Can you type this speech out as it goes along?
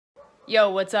Yo,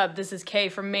 what's up? This is Kay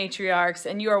from Matriarchs,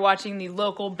 and you are watching the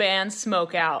local band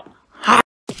Smokeout.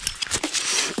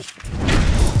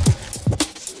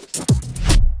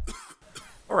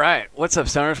 Alright, what's up,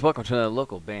 stoners? Welcome to the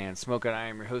local band Smokeout. I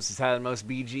am your host, Tyler Most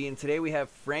BG, and today we have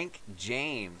Frank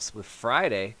James with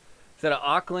Friday. He's out of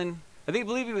Auckland. I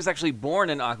believe he was actually born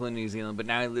in Auckland, New Zealand, but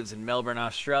now he lives in Melbourne,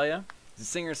 Australia. He's a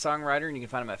singer-songwriter, and you can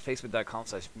find him at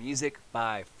facebook.com/music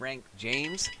by Frank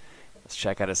James. Let's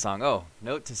check out his song. Oh,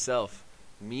 note to self,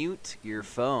 mute your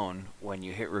phone when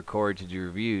you hit record to do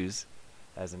reviews,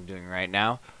 as I'm doing right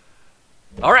now.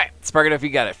 Alright, spark it up if you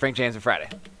got it. Frank James with Friday.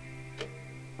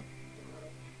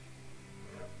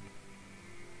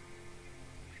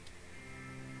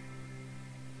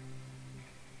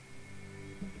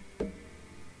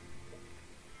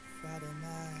 Friday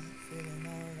night, feeling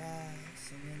alright,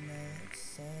 singing that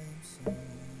same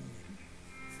song,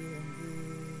 feeling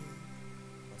good,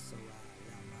 but so I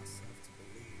allow myself to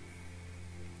believe.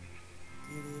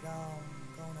 Get it on,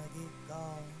 gonna get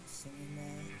gone, singing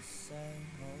that same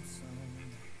old song.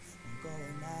 I'm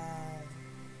going out,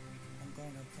 I'm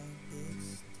gonna paint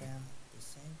this town the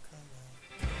same color.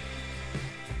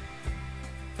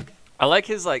 I like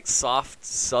his soft,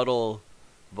 subtle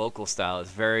vocal style.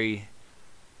 It's very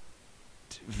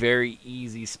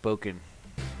easy spoken.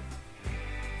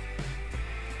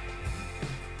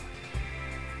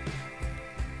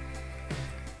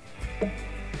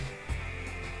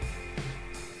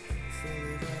 Fill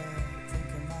it up,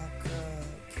 drinking my cup,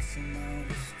 kissing on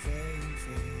a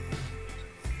stranger.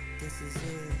 This is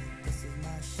it, this is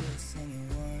my shit, singing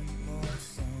one more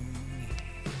song.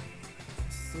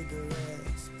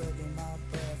 Cigarettes, spreading my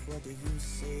breath, what did you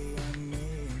say on me?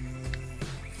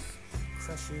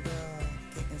 Crush it up,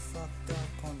 getting fucked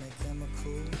up on the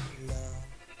chemical love.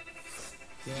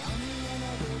 Yeah, I'm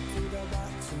gonna go to the bar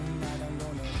tonight, I'm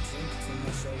gonna drink too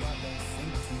much so I don't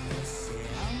think too much.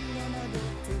 Yeah, I'm gonna go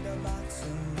to the bar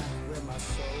tonight with my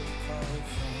so-called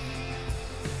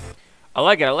friends. I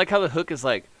like it. I like how the hook is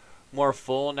more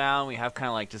full now, and we have kind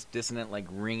of just dissonant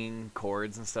ringing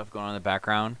chords and stuff going on in the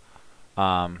background.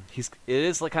 It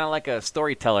is kind of like a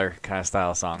storyteller kind of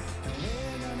style song.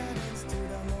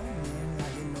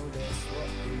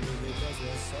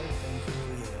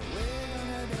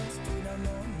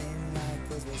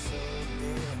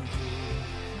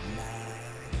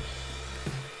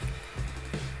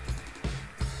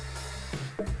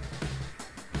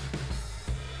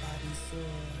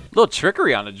 Little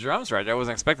trickery on the drums right there. I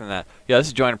wasn't expecting that. Yeah, this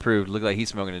is joint approved. Look like he's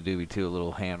smoking a doobie too, a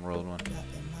little hand rolled one.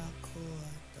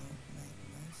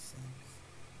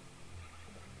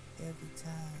 Every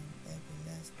time, every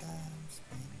last time,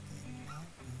 spending my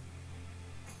money.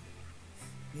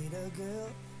 Need a girl,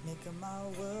 making my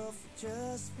world for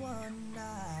just one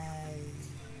night.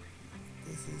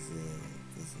 This is it,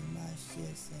 this is my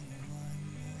shit, singing one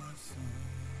more song.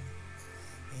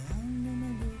 Yeah, I'm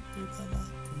gonna do the bar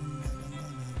tonight, I'm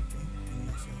gonna drink too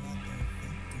much so I don't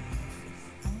think too much.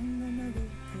 I'm gonna go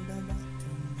to the bar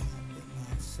tonight with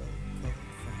my so-called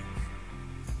friends.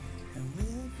 And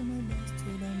we're gonna dance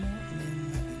to the morning,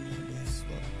 like you know that's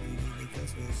what we do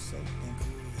because we're so damn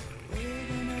cool. Yeah, we're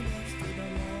gonna dance to the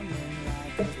morning,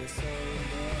 like cause we're so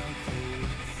damn cool.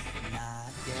 Nah,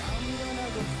 yeah, I'm gonna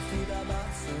go to the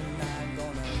bar tonight,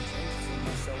 gonna drink too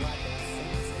much so I don't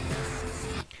think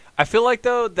too much. I feel like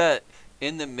though that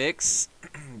in the mix,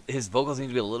 his vocals need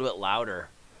to be a little bit louder.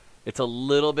 It's a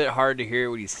little bit hard to hear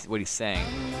what he's saying.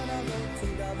 I'm gonna go to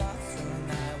the bar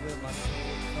tonight with my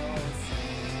so-called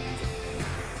friends.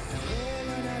 And we're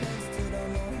gonna dance to the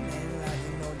morning, like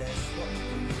you know that's what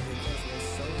we do because we're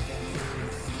so damn cool.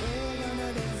 We're gonna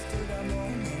dance to the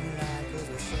morning, like cause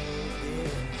we're so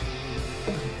damn cool.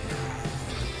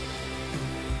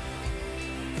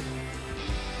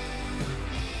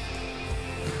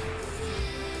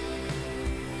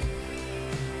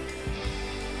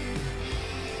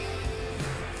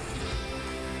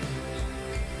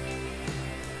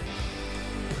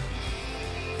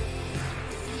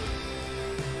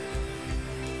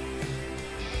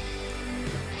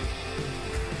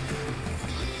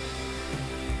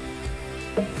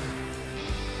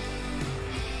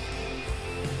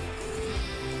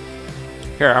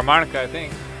 Here, harmonica, I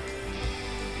think.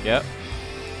 Yep.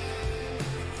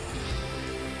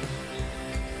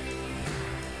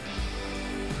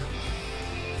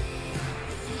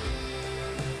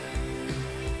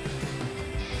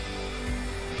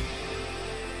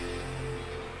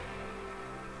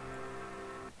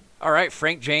 All right,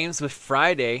 Frank James with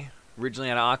Friday, originally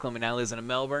out of Auckland, but now lives in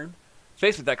Melbourne.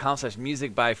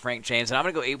 Facebook.com/music by Frank James, and I'm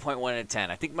going to go 8.1 out of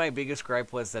 10. I think my biggest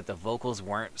gripe was that the vocals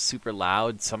weren't super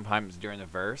loud sometimes during the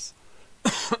verse.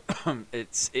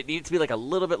 it needs to be like a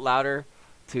little bit louder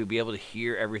to be able to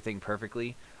hear everything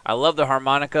perfectly. I love the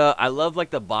harmonica. I love like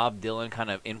the Bob Dylan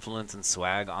kind of influence and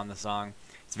swag on the song.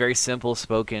 It's very simple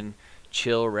spoken,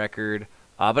 chill record,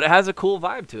 but it has a cool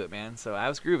vibe to it, man. So I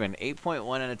was grooving.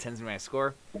 8.1 out of 10 is my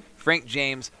score. Frank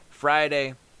James,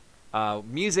 Friday.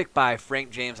 Music by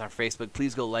Frank James on Facebook.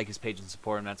 Please go like his page and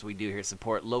support him. That's what we do here.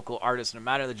 Support local artists, no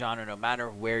matter the genre, no matter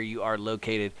where you are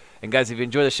located. And guys, if you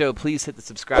enjoy the show, please hit the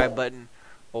subscribe button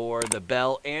or the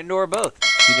bell and or both.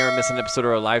 You never miss an episode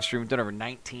or a live stream. We've done over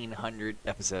 1,900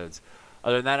 episodes.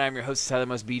 Other than that, I'm your host,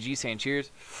 Southernmost BG, saying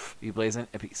cheers, be blazing,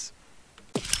 and peace.